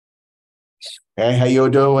Hey, how you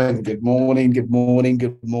doing? Good morning, good morning,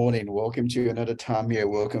 good morning. Welcome to another time here.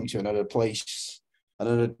 Welcome to another place,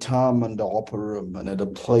 another time in the upper room, another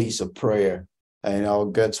place of prayer.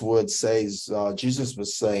 And God's word says, Jesus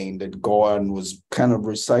was saying that God was kind of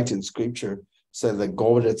reciting scripture, said that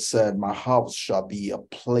God had said, my house shall be a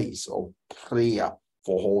place of prayer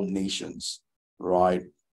for all nations, right?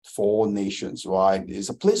 For all nations, right? It's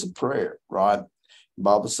a place of prayer, right?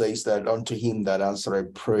 Bible says that unto him that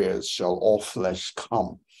answereth prayers shall all flesh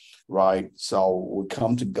come, right? So we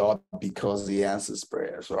come to God because he answers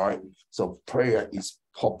prayers, right? So prayer is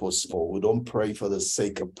purposeful. We don't pray for the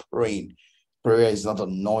sake of praying. Prayer is not a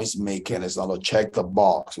noise making, it's not a check the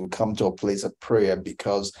box. We come to a place of prayer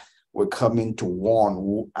because we're coming to one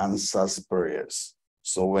who answers prayers.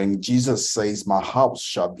 So when Jesus says, my house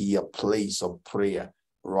shall be a place of prayer,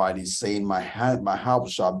 right? He's saying, my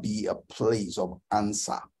house shall be a place of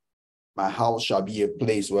answer. My house shall be a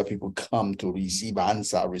place where people come to receive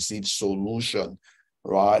answer, receive solution,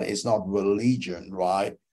 right? It's not religion,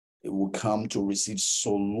 right? It will come to receive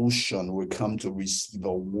solution. We come to receive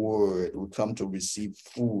a word. We come to receive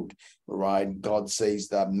food, right? God says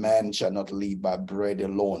that man shall not live by bread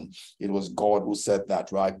alone. It was God who said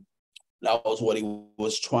that, right? That was what he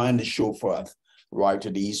was trying to show for us, right,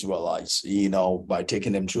 to the Israelites, by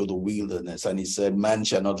taking them through the wilderness. And he said, man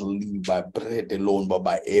shall not live by bread alone, but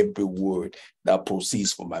by every word that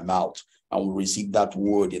proceeds from my mouth. And we receive that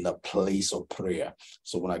word in a place of prayer.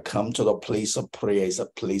 So when I come to the place of prayer, it's a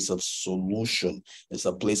place of solution. It's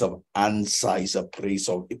a place of answer. It's a place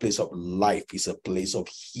of life. It's a place of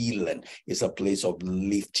healing. It's a place of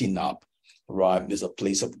lifting up, right? It's a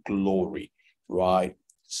place of glory, right?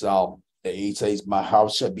 So it says, my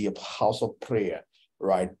house shall be a house of prayer,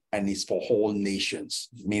 right? And it's for all nations,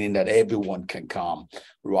 meaning that everyone can come,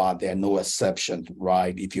 right? There are no exceptions,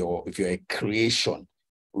 right? If you're a creation,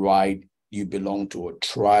 right? You belong to a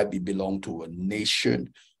tribe, you belong to a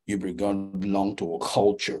nation, you belong to a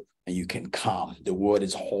culture, and you can come. The word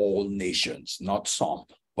is all nations, not some,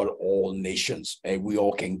 but all nations. And we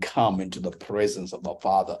all can come into the presence of the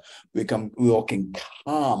Father. We all can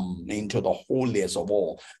come into the holiest of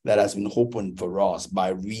all that has been opened for us by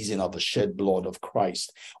reason of the shed blood of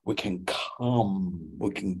Christ. We can come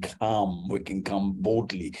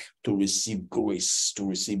boldly to receive grace, to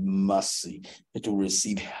receive mercy, to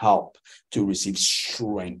receive help, to receive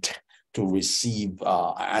strength, to receive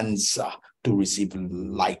answer, to receive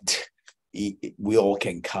light. We all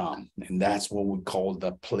can come, and that's what we call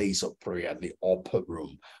the place of prayer, the upper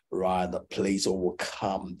room, right? The place where we'll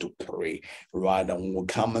come to pray, right? And we'll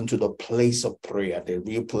come into the place of prayer, the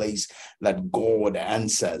real place that God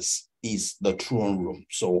answers is the throne room.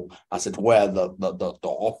 So as it were, the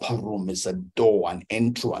upper room is a door, an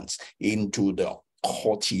entrance into the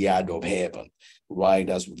courtyard of heaven, right?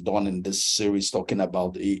 As we've done in this series, talking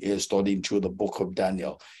about studying through the book of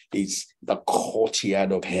Daniel, it's the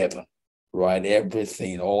courtyard of heaven, right?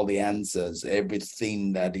 Everything, all the answers,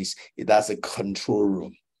 everything that's a control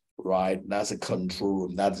room, right? That's a control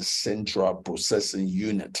room. That's a central processing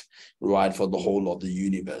unit, right? For the whole of the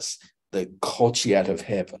universe, the courtyard of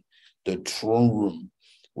heaven, the throne room.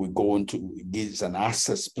 We go into, it gives an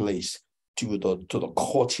access place to the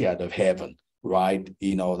courtyard of heaven, right?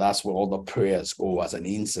 That's where all the prayers go as an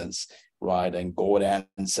incense, right? And God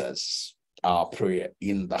answers our prayer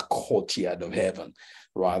in the courtyard of heaven,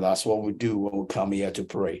 right? That's what we do when we come here to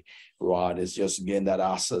pray, right? It's just getting that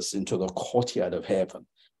access into the courtyard of heaven,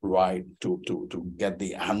 right? To get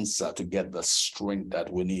the answer, to get the strength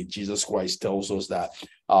that we need. Jesus Christ tells us that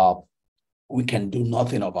we can do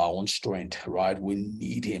nothing of our own strength, right? We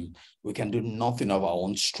need him. We can do nothing of our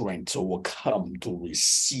own strength. So we'll come to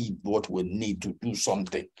receive what we need to do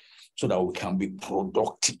something so that we can be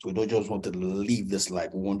productive. We don't just want to live this life.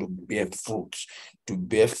 We want to bear fruit. To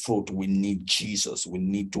bear fruit, we need Jesus. We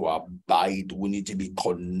need to abide. We need to be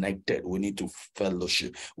connected. We need to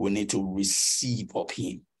fellowship. We need to receive of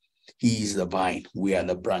him. He is the vine. We are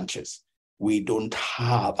the branches. We don't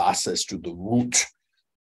have access to the root,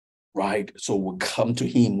 right? So we come to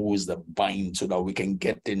him who is the vine so that we can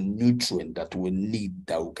get the nutrient that we need,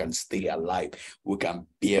 that we can stay alive. We can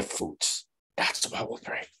bear fruits. That's why we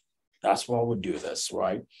pray. That's why we do this,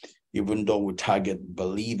 right? Even though we target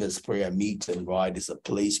believers prayer meeting, right? It's a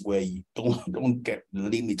place where you don't get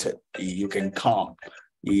limited. You can come.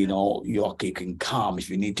 You can come. If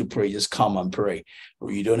you need to pray, just come and pray.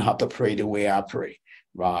 You don't have to pray the way I pray,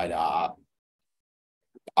 right?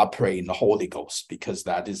 I pray in the Holy Ghost because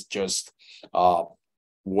that is just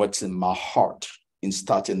what's in my heart in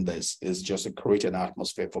starting this, is just to create an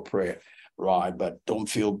atmosphere for prayer, right? But don't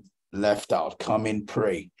feel left out. Come in,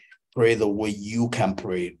 pray, Pray the way you can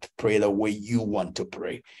pray. Pray the way you want to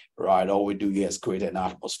pray. Right? All we do here is create an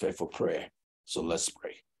atmosphere for prayer. So let's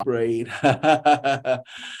pray. Prayed.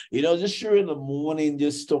 Just sure in the morning,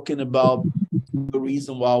 just talking about the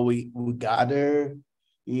reason why we gather,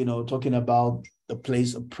 talking about the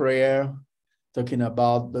place of prayer, talking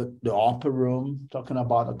about the upper room, talking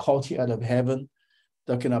about the courtyard of heaven,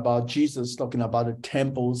 talking about Jesus, talking about the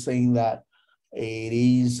temple, saying that it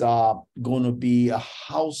is going to be a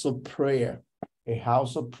house of prayer, a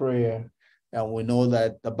house of prayer. And we know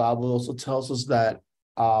that the Bible also tells us that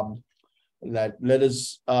let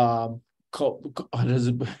us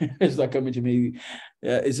it's not coming to me.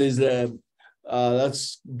 It says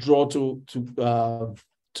let's draw to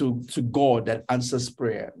God that answers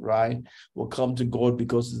prayer, right? We'll come to God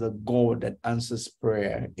because it's a God that answers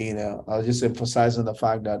prayer. I'll just emphasize on the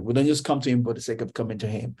fact that we don't just come to him for the sake of coming to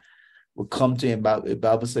him. We'll come to him. The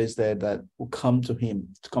Bible says that we'll come to him,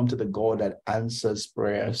 to come to the God that answers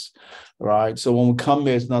prayers, right? So when we come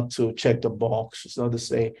here, it's not to check the box. It's not to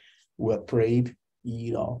say we're prayed,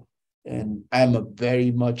 and I'm a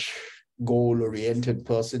very much goal-oriented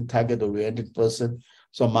person, target-oriented person.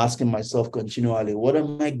 So I'm asking myself continually, what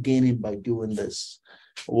am I gaining by doing this?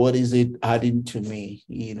 What is it adding to me?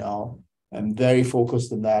 I'm very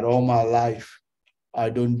focused on that all my life. I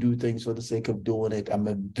don't do things for the sake of doing it. I'm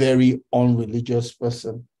a very unreligious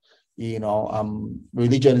person.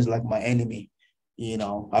 Religion is like my enemy.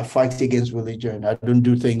 I fight against religion. I don't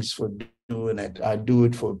do things for doing it. I do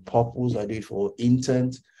it for purpose. I do it for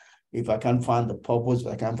intent. If I can't find the purpose, if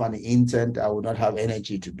I can't find the intent, I will not have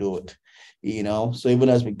energy to do it. So even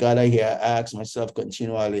as we gather here, I ask myself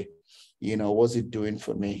continually, what's it doing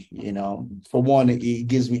for me? For one, it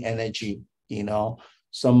gives me energy.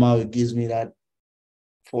 Somehow it gives me that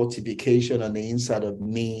fortification on the inside of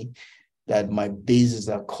me that my bases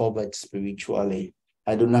are covered spiritually.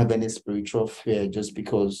 I don't have any spiritual fear just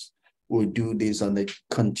because we do this on a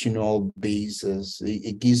continual basis.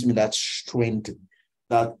 It gives me that strength,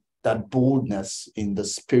 that boldness in the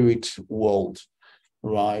spirit world,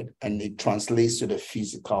 right? And it translates to the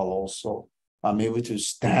physical also. I'm able to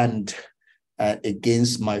stand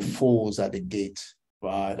against my foes at the gate,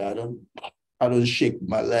 right? I don't shake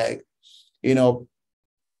my leg.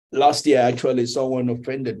 Last year, actually, someone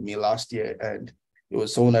offended me last year, and it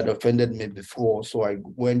was someone that offended me before. So I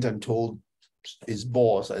went and told his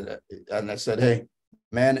boss, and I said, hey,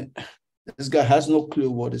 man, this guy has no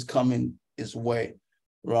clue what is coming his way,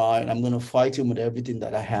 right? I'm going to fight him with everything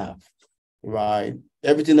that I have, right?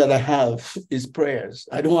 Everything that I have is prayers.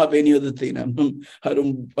 I don't have any other thing. I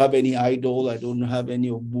don't have any idol. I don't have any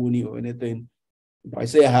obuni or anything. If I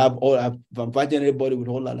say if I'm fighting anybody with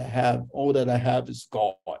all that I have is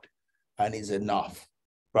God, and is enough,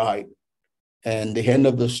 right? And the end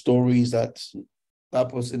of the story is that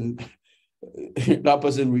person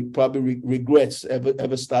probably regrets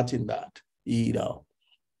ever starting that.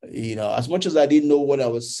 As much as I didn't know what I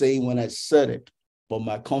was saying when I said it, but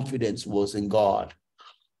my confidence was in God,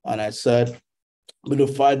 and I said, I'm going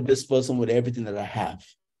to fight this person with everything that I have.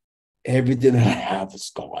 Everything that I have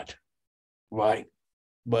is God, right?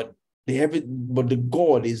 But the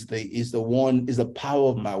God is the power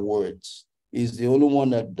of my words. Is the only one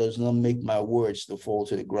that does not make my words to fall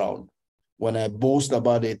to the ground. When I boast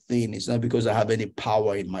about a thing, it's not because I have any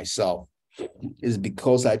power in myself. It's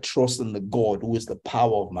because I trust in the God who is the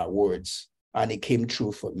power of my words. And it came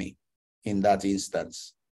true for me in that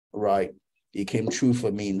instance, right? It came true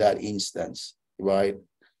for me in that instance, right?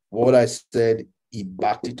 What I said, he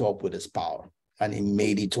backed it up with his power, and he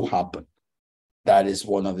made it to happen. That is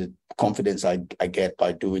one of the confidence I get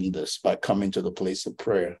by doing this, by coming to the place of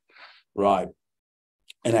prayer, right?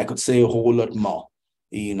 And I could say a whole lot more,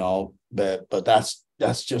 but that's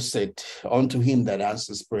just it. Unto him that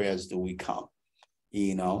answers prayers do we come,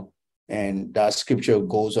 and that scripture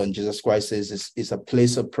goes on. Jesus Christ says it's a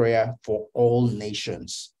place of prayer for all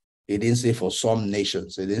nations. It didn't say for some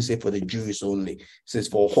nations. It didn't say for the Jews only. It says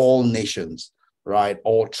for all nations, right?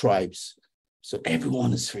 All tribes. So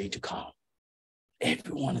everyone is free to come.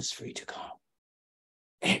 Everyone is free to come.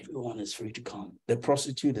 Everyone is free to come. The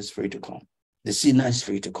prostitute is free to come. The sinner is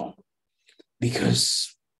free to come.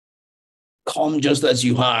 Because come just as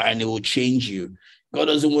you are, and it will change you. God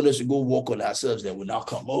doesn't want us to go walk on ourselves that will not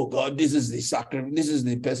come. Oh God, this is the sacrifice. This is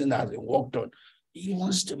the person that has been walked on. He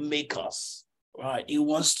wants to make us, right? He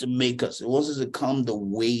wants to make us. He wants us to come the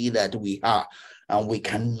way that we are. And we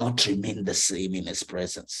cannot remain the same in his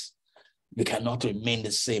presence. We cannot remain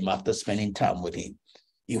the same after spending time with him.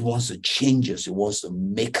 He wants to change us. He wants to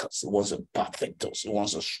make us. He wants to perfect us. He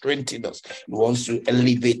wants to strengthen us. He wants to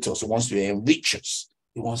elevate us. He wants to enrich us.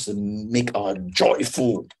 He wants to make our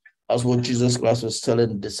joyful That's what Jesus Christ was telling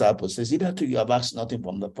the disciples. He says, "Hitherto you have asked nothing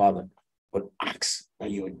from the Father, but ask that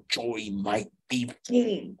your joy might be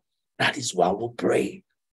full." That is why we pray.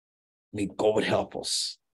 May God help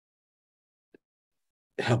us.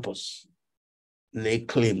 Help us lay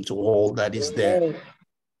claim to all that is there.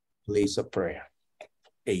 Place of prayer.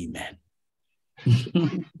 Amen.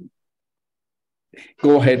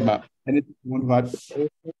 Go ahead, Ma. Anything you want to add?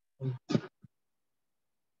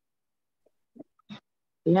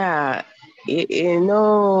 Yeah,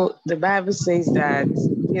 the Bible says that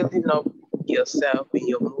building up yourself in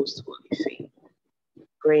your most holy faith,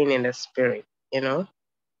 praying in the spirit,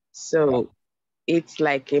 So it's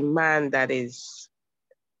like a man that is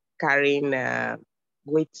carrying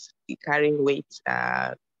weights,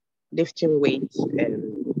 lifting weights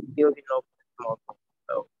and building up more.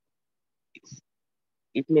 So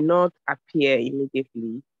it may not appear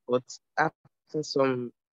immediately, but after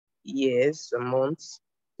some years, some months,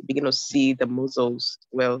 you begin to see the muscles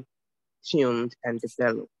well tuned and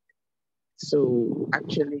developed. So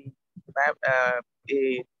actually, a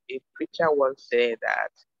preacher once said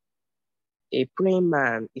that a praying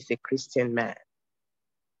man is a Christian man.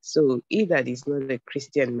 So he that is not a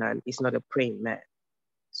Christian man is not a praying man.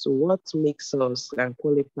 So what makes us and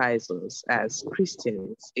qualifies us as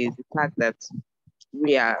Christians is the fact that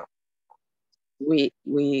we are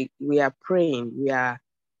praying,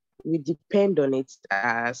 we depend on it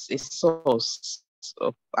as a source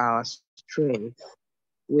of our strength.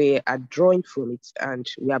 We are drawing from it and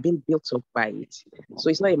we are being built up by it. So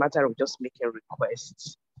it's not a matter of just making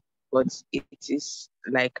requests, but it is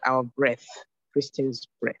like our breath, Christian's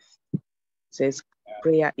breath. It says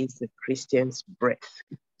prayer is the Christian's breath.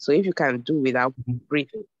 So if you can do without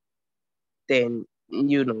breathing, then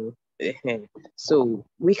so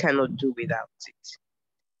we cannot do without it.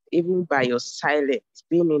 Even by your silence,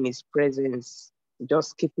 being in his presence,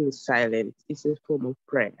 just keeping silent is a form of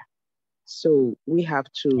prayer. So we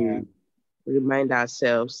have to remind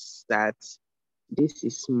ourselves that this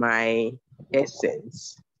is my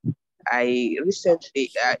essence. I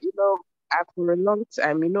recently, for a long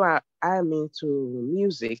time, I am into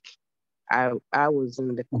music. I was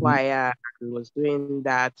in the choir and was doing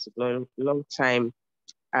that long time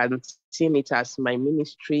and seeing it as my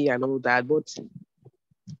ministry and all that. But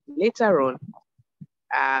later on,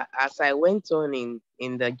 as I went on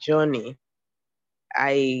in the journey,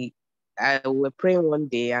 I were praying one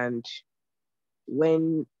day, and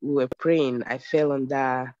when we were praying, I fell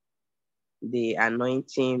under the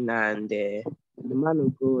anointing, and the man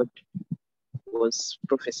of God was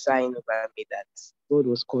prophesying over me that God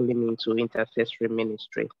was calling me into intercessory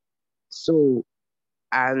ministry. So,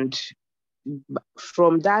 and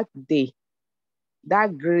from that day,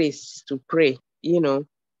 that grace to pray,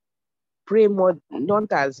 pray more,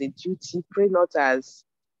 not as a duty, pray not as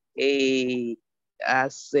a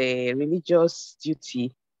religious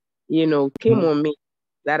duty, came on me,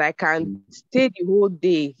 that I can stay the whole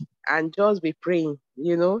day and just be praying,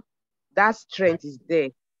 that strength is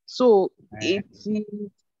there. So it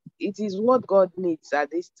is what God needs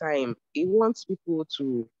at this time. He wants people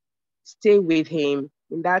to stay with him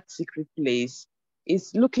in that secret place.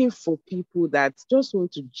 He's looking for people that just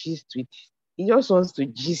want to gist with. He just wants to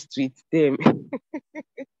gist with them.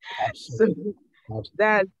 Absolutely.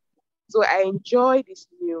 So I enjoy this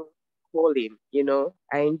new calling,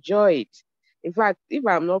 I enjoy it. In fact, if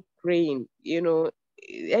I'm not praying,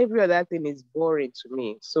 every other thing is boring to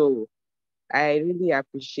me. So I really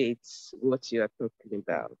appreciate what you are talking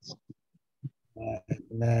about.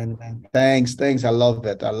 Man. Thanks. I love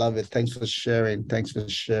it. Thanks for sharing.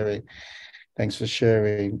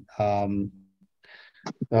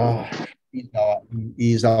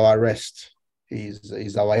 He's our rest.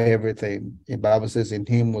 He's our everything. The Bible says, "In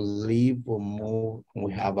Him we live, we move,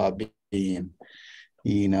 we have our being."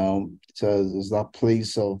 So it's that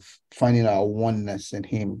place of finding our oneness in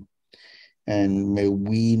Him, and may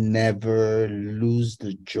we never lose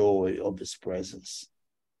the joy of His presence.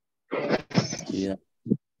 Yeah,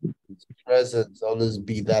 His presence always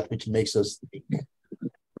be that which makes us think,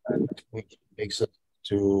 and which makes us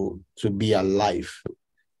to be alive.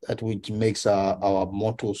 That which makes our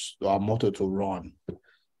motto to run.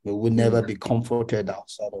 We will never be comforted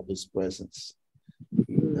outside of His presence.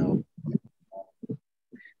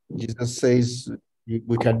 Jesus says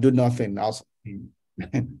we can do nothing outside Him.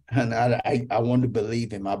 And I want to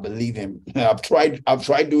believe Him. I believe Him. I've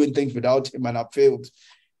tried doing things without Him and I've failed.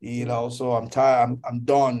 So I'm tired. I'm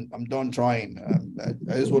done. I'm done trying.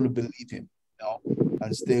 I just want to believe Him,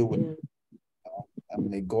 and stay with Him. And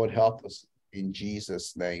may God help us in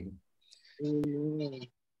Jesus' name.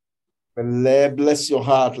 Bless your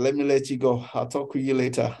heart. Let me let you go. I'll talk with you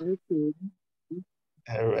later. Okay.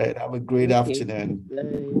 All right. Have a great Okay. afternoon.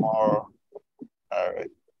 Bye. All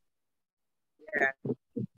right. Yeah.